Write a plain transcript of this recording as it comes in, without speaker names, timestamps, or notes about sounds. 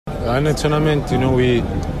in the tournament, we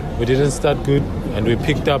didn't start good, and we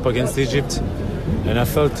picked up against Egypt. And I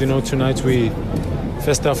felt, tonight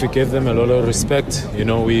first half we gave them a lot of respect.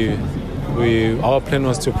 Our plan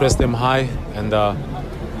was to press them high and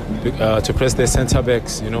to press their centre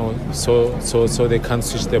backs, so they can't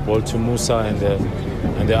switch the ball to Musa and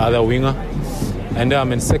the other winger. And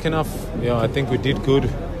in second half, I think we did good.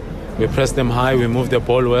 We pressed them high, we moved the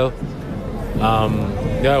ball well.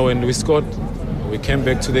 When we scored, we came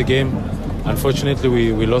back to the game.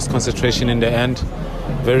 Unfortunately, we lost concentration in the end.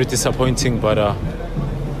 Very disappointing, but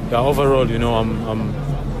overall,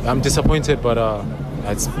 I'm disappointed, but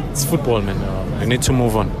it's football, man. We need to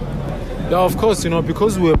move on. Yeah, of course,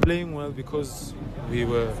 because we were playing well, because we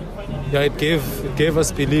were, it gave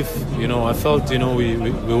us belief. I felt, we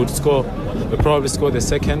would score, we probably score the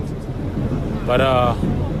second, but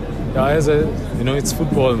it's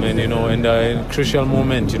football, man. And in a crucial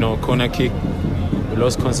moment, corner kick, we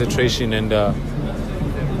lost concentration, and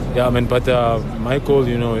but my goal,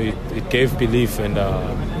 it gave belief, and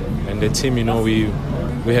the team,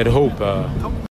 we had hope.